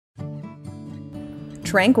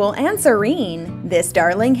Tranquil and serene, this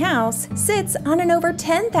darling house sits on an over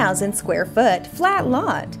 10,000 square foot flat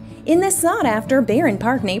lot in the sought-after Barron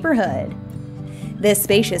Park neighborhood. This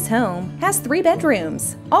spacious home has 3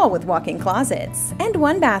 bedrooms, all with walk-in closets, and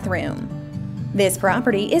 1 bathroom. This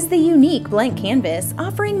property is the unique blank canvas,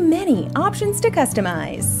 offering many options to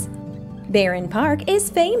customize. Barron Park is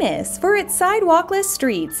famous for its sidewalkless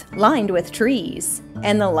streets lined with trees,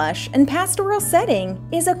 and the lush and pastoral setting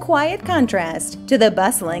is a quiet contrast to the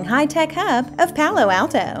bustling high-tech hub of Palo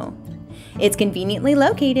Alto. It's conveniently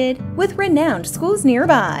located with renowned schools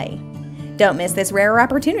nearby. Don't miss this rare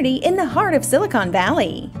opportunity in the heart of Silicon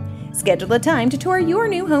Valley. Schedule a time to tour your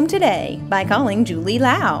new home today by calling Julie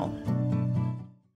Lau